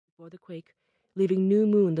before the quake, leaving New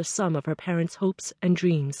Moon the sum of her parents' hopes and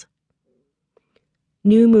dreams.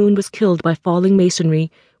 New Moon was killed by falling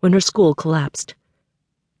masonry when her school collapsed.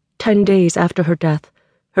 10 days after her death,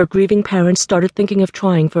 her grieving parents started thinking of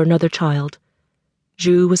trying for another child.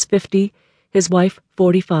 Zhu was 50, his wife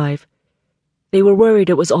 45. They were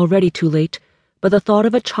worried it was already too late, but the thought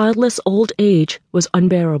of a childless old age was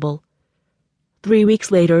unbearable. 3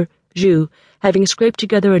 weeks later, Zhu, having scraped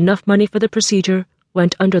together enough money for the procedure,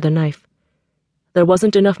 went under the knife. There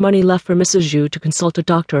wasn't enough money left for Mrs. Zhu to consult a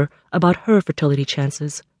doctor about her fertility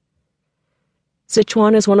chances.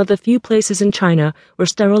 Sichuan is one of the few places in China where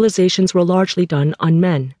sterilizations were largely done on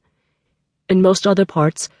men. In most other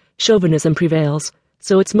parts, chauvinism prevails,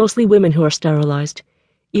 so it's mostly women who are sterilized,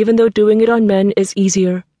 even though doing it on men is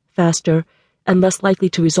easier, faster, and less likely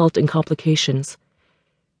to result in complications.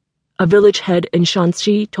 A village head in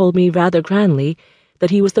Shanxi told me rather grandly that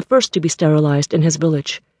he was the first to be sterilized in his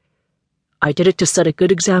village. "I did it to set a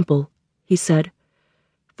good example," he said.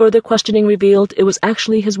 Further questioning revealed it was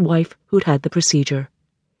actually his wife who'd had the procedure.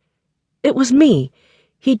 "It was me.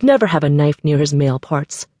 He'd never have a knife near his male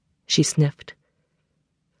parts," she sniffed.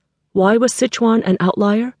 Why was Sichuan an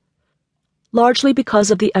outlier? Largely because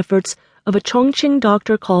of the efforts of a Chongqing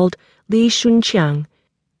doctor called Li Shunqiang.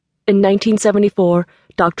 In 1974,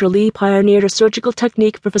 Dr. Li pioneered a surgical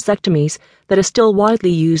technique for vasectomies that is still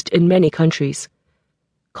widely used in many countries.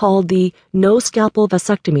 Called the no-scalpel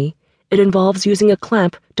vasectomy, it involves using a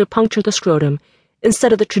clamp to puncture the scrotum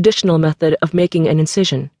instead of the traditional method of making an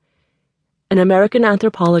incision. An American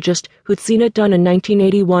anthropologist who'd seen it done in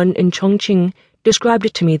 1981 in Chongqing described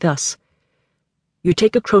it to me thus: "You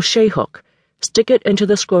take a crochet hook, stick it into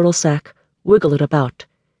the scrotal sac, wiggle it about.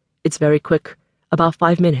 It's very quick, about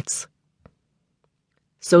 5 minutes.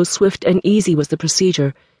 So swift and easy was the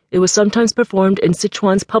procedure, it was sometimes performed in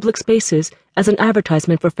Sichuan's public spaces as an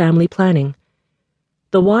advertisement for family planning.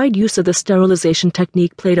 The wide use of the sterilization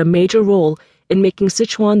technique played a major role in making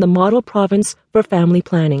Sichuan the model province for family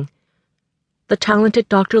planning. The talented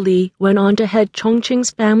Dr. Li went on to head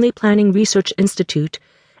Chongqing's Family Planning Research Institute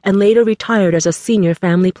and later retired as a senior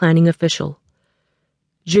family planning official.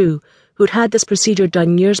 Zhu, who'd had this procedure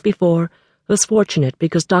done years before, was fortunate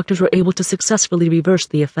because doctors were able to successfully reverse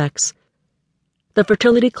the effects. The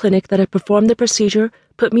fertility clinic that had performed the procedure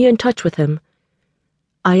put me in touch with him.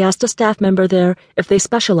 I asked a staff member there if they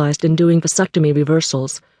specialized in doing vasectomy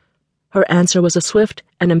reversals. Her answer was a swift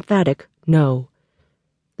and emphatic no.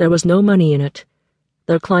 There was no money in it.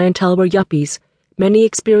 Their clientele were yuppies, many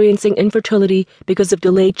experiencing infertility because of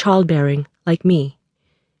delayed childbearing, like me.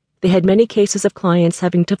 They had many cases of clients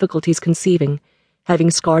having difficulties conceiving,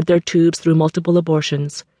 having scarred their tubes through multiple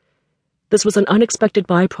abortions. This was an unexpected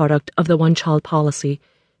byproduct of the one-child policy,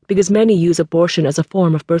 because many use abortion as a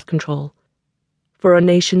form of birth control. For a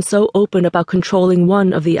nation so open about controlling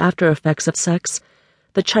one of the after-effects of sex,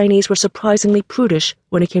 the Chinese were surprisingly prudish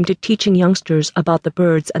when it came to teaching youngsters about the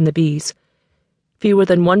birds and the bees. Fewer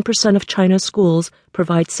than 1% of China's schools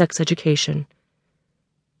provide sex education.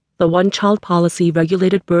 The one-child policy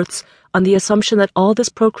regulated births on the assumption that all this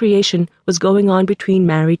procreation was going on between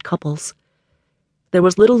married couples. There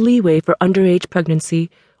was little leeway for underage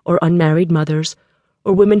pregnancy or unmarried mothers,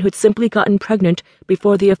 or women who'd simply gotten pregnant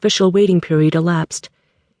before the official waiting period elapsed.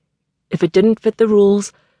 If it didn't fit the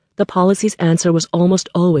rules, the policy's answer was almost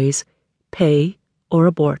always pay or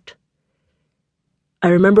abort. I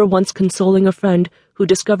remember once consoling a friend who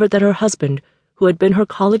discovered that her husband, who had been her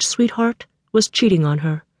college sweetheart, was cheating on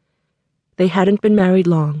her. They hadn't been married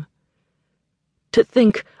long. "To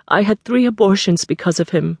think I had 3 abortions because of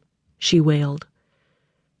him," she wailed.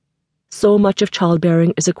 So much of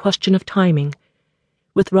childbearing is a question of timing.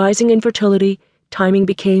 With rising infertility, timing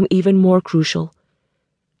became even more crucial.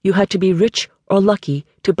 You had to be rich or lucky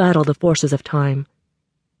to battle the forces of time.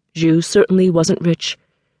 Zhu certainly wasn't rich.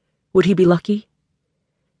 Would he be lucky?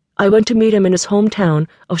 I went to meet him in his hometown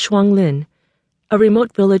of Shuanglin, a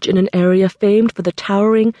remote village in an area famed for the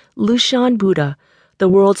towering Lushan Buddha, the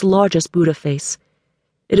world's largest Buddha face.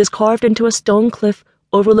 It is carved into a stone cliff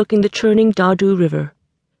overlooking the churning Dadu River.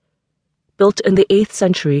 Built in the 8th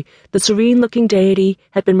century, the serene-looking deity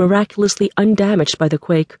had been miraculously undamaged by the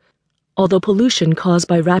quake, although pollution caused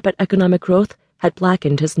by rapid economic growth had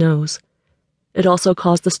blackened his nose. It also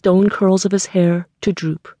caused the stone curls of his hair to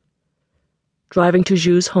droop. Driving to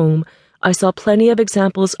Zhu's home, I saw plenty of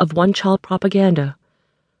examples of one-child propaganda.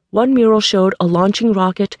 One mural showed a launching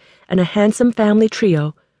rocket and a handsome family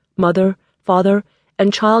trio, mother, father,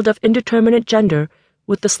 and child of indeterminate gender,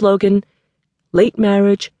 with the slogan, "Late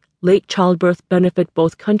marriage, late childbirth benefit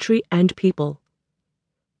both country and people."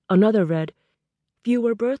 Another read,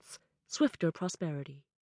 "Fewer births, swifter prosperity."